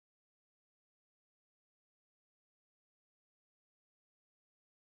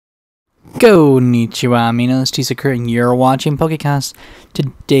Konnichiwa, Minos, T-Sakura, and you're watching Pokecast.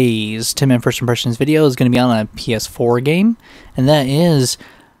 Today's 10-minute first impressions video is going to be on a PS4 game, and that is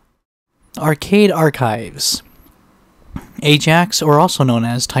Arcade Archives. A-jax, or also known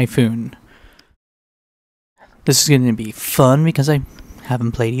as Typhoon. This is going to be fun because I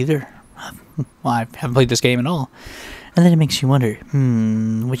haven't played either. Well, I haven't played this game at all. And then it makes you wonder,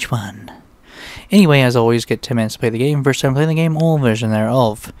 which one? Anyway, as always, get 10 minutes to play the game. First time playing the game, all version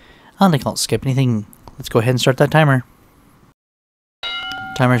thereof. I don't think I'll skip anything. Let's go ahead and start that timer.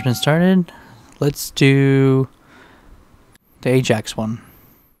 Timer's been started. Let's do the A-jax one.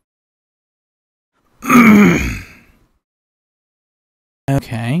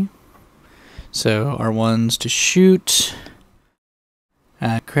 Okay. So R1's to shoot.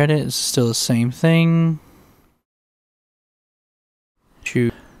 Add credit is still the same thing.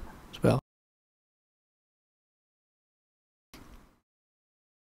 Shoot as well.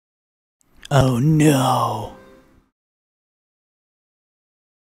 Oh no!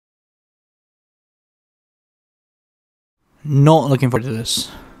 Not looking forward to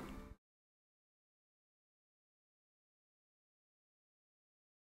this.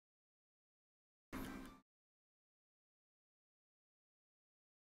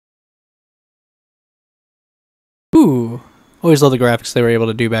 Ooh! Always love the graphics they were able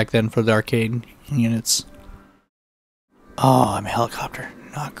to do back then for the arcade units. Oh, I'm a helicopter.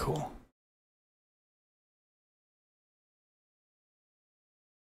 Not cool.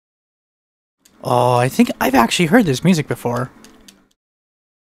 Oh, I think I've actually heard this music before.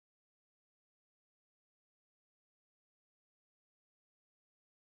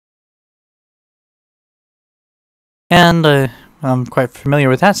 And I'm quite familiar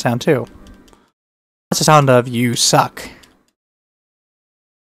with that sound too. That's the sound of "You Suck."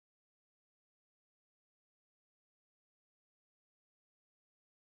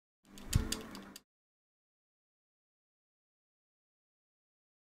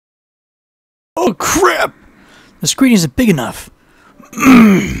 Oh crap! The screen isn't big enough.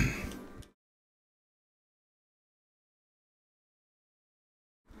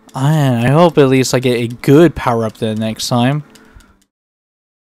 I hope at least I get a good power up the next time.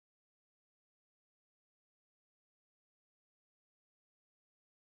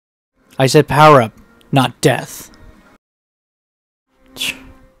 I said power up, not death.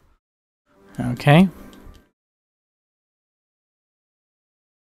 Okay.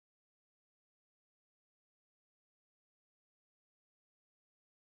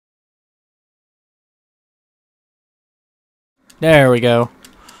 There we go.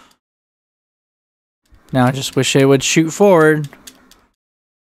 Now I just wish it would shoot forward.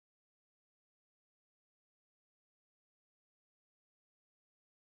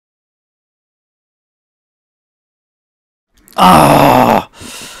 Ah,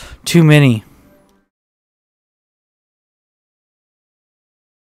 too many.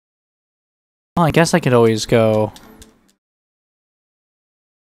 Well, I guess I could always go.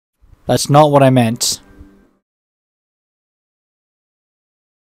 That's not what I meant.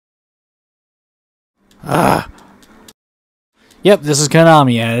 Ah. Yep, this is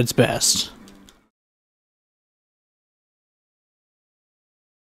Konami at its best.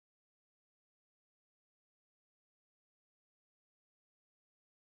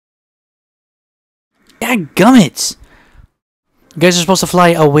 Dadgummit! You guys are supposed to fly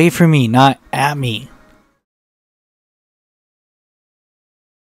away from me, not at me.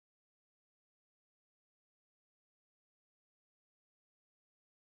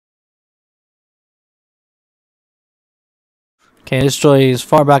 Okay, destroy as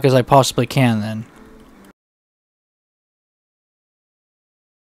far back as I possibly can then.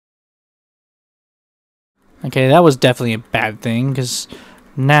 Okay, that was definitely a bad thing, because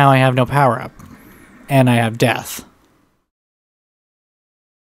now I have no power-up. And I have death.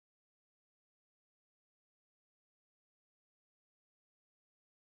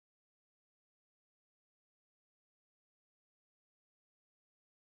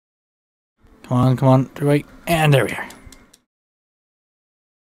 Come on, right, and there we are.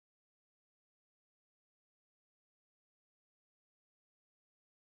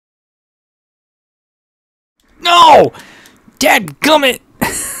 No! Dadgummit!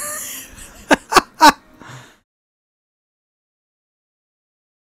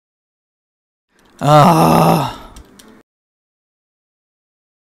 Ah.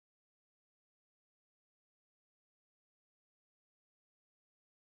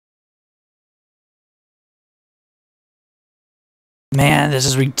 Man, this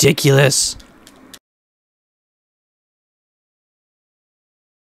is ridiculous.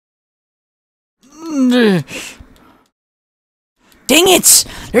 Dang it!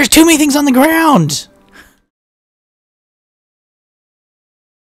 There's too many things on the ground!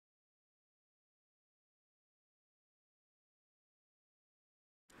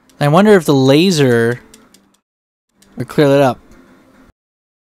 I wonder if the laser would clear that up.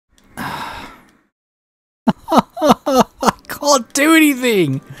 I can't do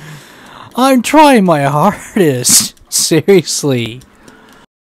anything! I'm trying my hardest. Seriously.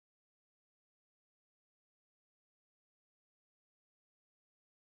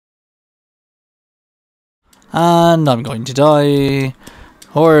 And I'm going to die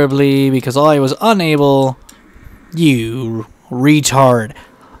horribly because I was unable. You retard.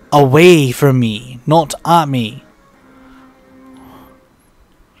 Away from me, not at me.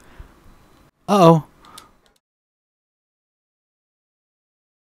 Uh-oh.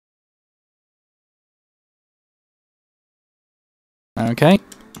 Okay.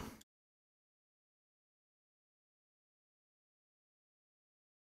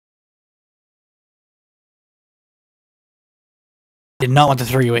 Did not want the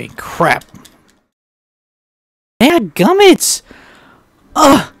three-way. Crap. Yeah, gummits!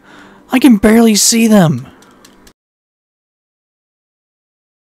 Ugh! I can barely see them.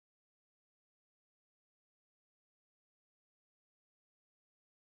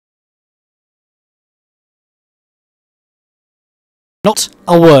 Not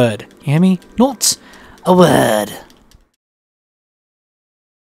a word. You hear me? Not a word.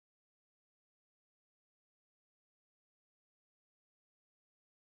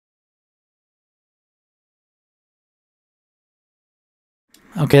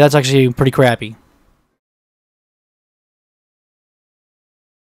 Okay, that's actually pretty crappy.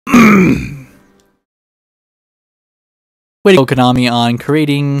 Way to go, Konami, on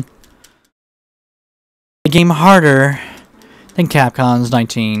creating a game harder than Capcom's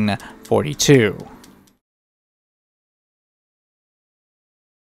 1942.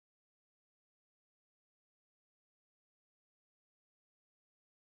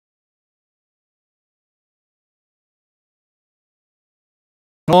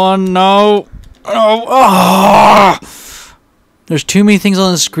 Oh no! Oh, ah! There's too many things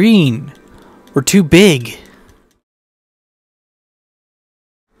on the screen. We're too big.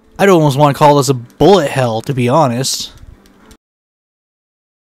 I'd almost want to call this a bullet hell, to be honest.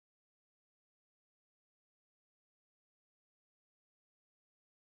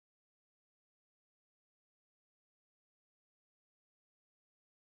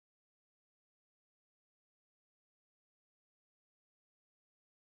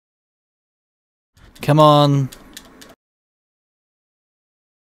 Come on.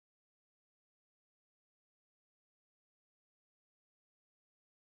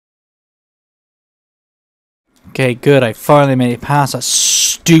 Okay, good. I finally made it past that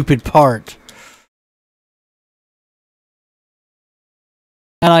stupid part.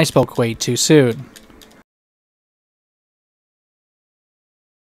 And I spoke way too soon.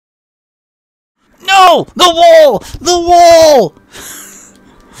 No! The wall! The wall!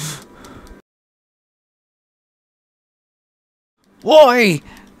 Why?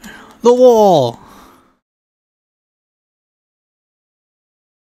 The wall!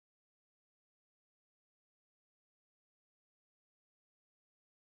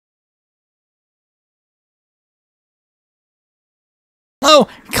 No!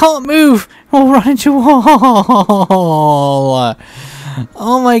 Can't move! We'll run into a wall!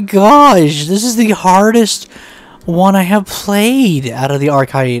 Oh my gosh! This is the hardest one I have played out of the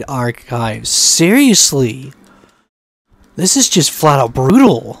archives. Seriously! This is just flat out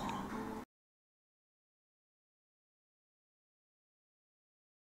brutal.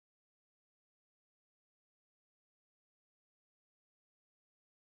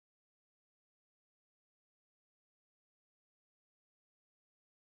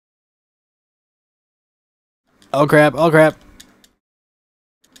 Oh crap, oh crap.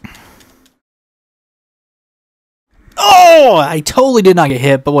 Oh! I totally did not get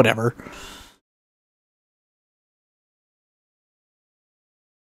hit, but whatever.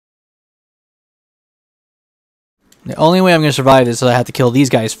 The only way I'm going to survive is I have to kill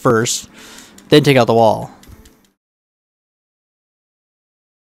these guys first, then take out the wall.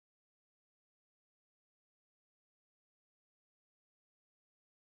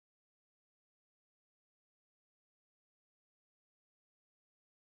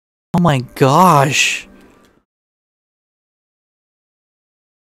 Oh my gosh.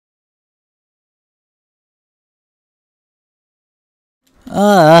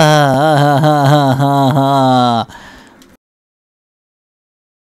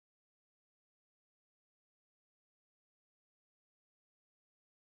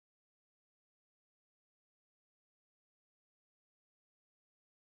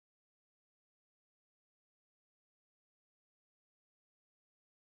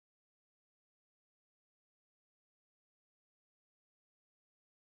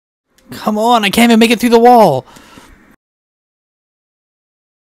 Come on, I can't even make it through the wall.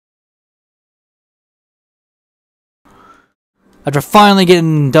 After finally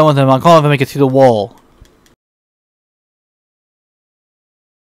getting done with him, I can't even make it through the wall.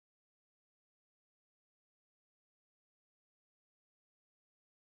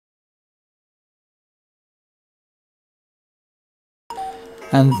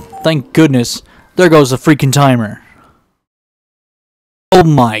 And thank goodness, there goes the freaking timer. Oh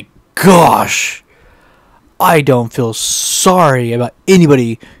my gosh. I don't feel sorry about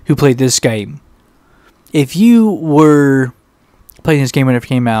anybody who played this game. If you were playing this game when it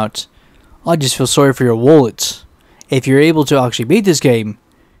came out, I just feel sorry for your wallet. If you're able to actually beat this game,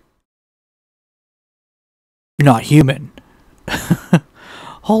 you're not human.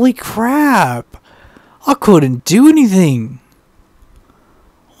 Holy crap. I couldn't do anything.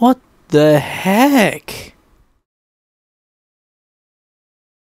 What the heck?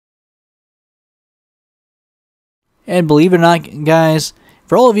 And believe it or not, guys,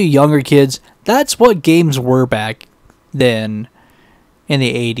 for all of you younger kids, that's what games were back then in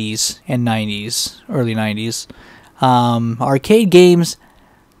the 80s and 90s, early 90s. Arcade games,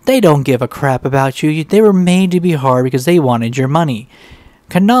 they don't give a crap about you. They were made to be hard because they wanted your money.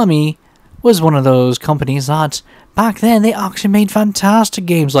 Konami was one of those companies that back then they actually made fantastic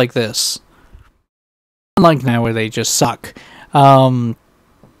games like this. Unlike now where they just suck. What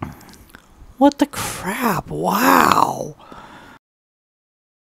the crap? Wow.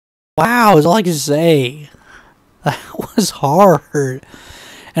 Wow is all I can say. That was hard.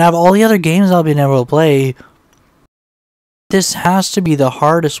 And out of all the other games I've been able to play, this has to be the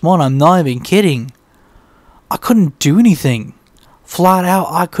hardest one. I'm not even kidding. I couldn't do anything. Flat out,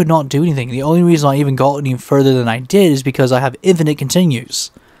 I could not do anything. The only reason I even got any further than I did is because I have infinite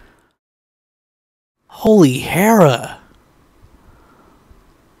continues. Holy Hera.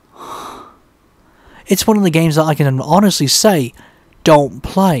 It's one of the games that I can honestly say, don't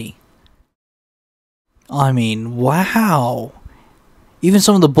play. I mean, wow. Even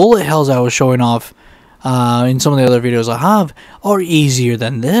some of the bullet hells I was showing off in some of the other videos I have are easier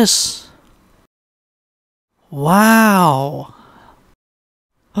than this. Wow.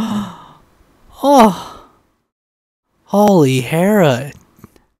 Oh. Holy Hera.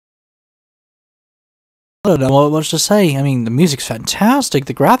 I don't know what much to say. I mean, the music's fantastic.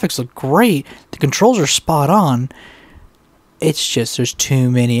 The graphics look great. The controls are spot on. It's just there's too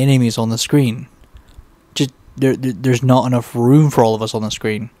many enemies on the screen. Just there's not enough room for all of us on the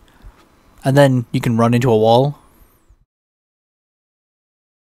screen. And then you can run into a wall.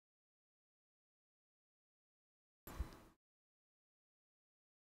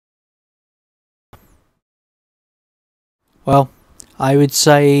 Well, I would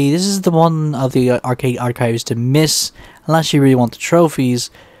say this is the one of the arcade archives to miss, unless you really want the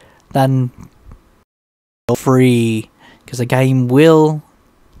trophies. Then go free, because the game will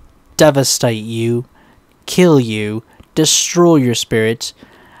devastate you, kill you, destroy your spirit,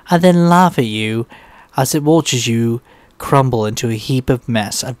 and then laugh at you as it watches you crumble into a heap of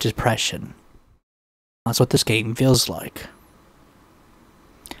mess of depression. That's what this game feels like.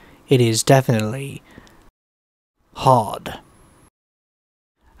 It is definitely hard.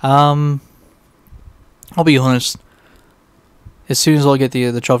 I'll be honest. As soon as I get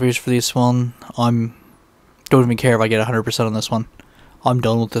the trophies for this one, don't even care if I get 100% on this one. I'm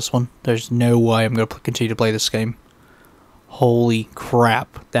done with this one. There's no way I'm going to continue to play this game. Holy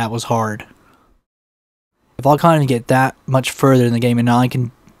crap, that was hard. If I can't even get that much further in the game and now I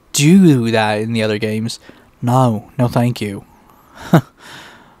can do that in the other games, no thank you.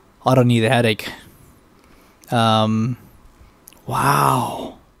 I don't need a headache. Wow.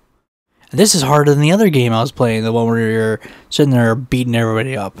 And this is harder than the other game I was playing, the one where you're sitting there beating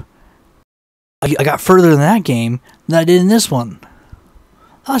everybody up. I got further in that game than I did in this one.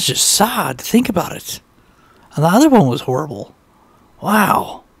 That's just sad to think about it. And the other one was horrible.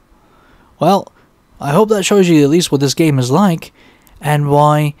 Wow. Well, I hope that shows you at least what this game is like, and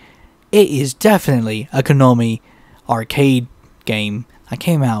why it is definitely a Konami arcade game that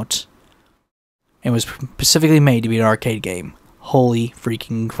came out and was specifically made to be an arcade game. Holy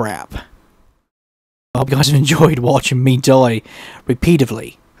freaking crap. I hope you guys have enjoyed watching me die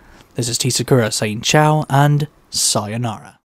repeatedly. This is T Sakura saying ciao and sayonara.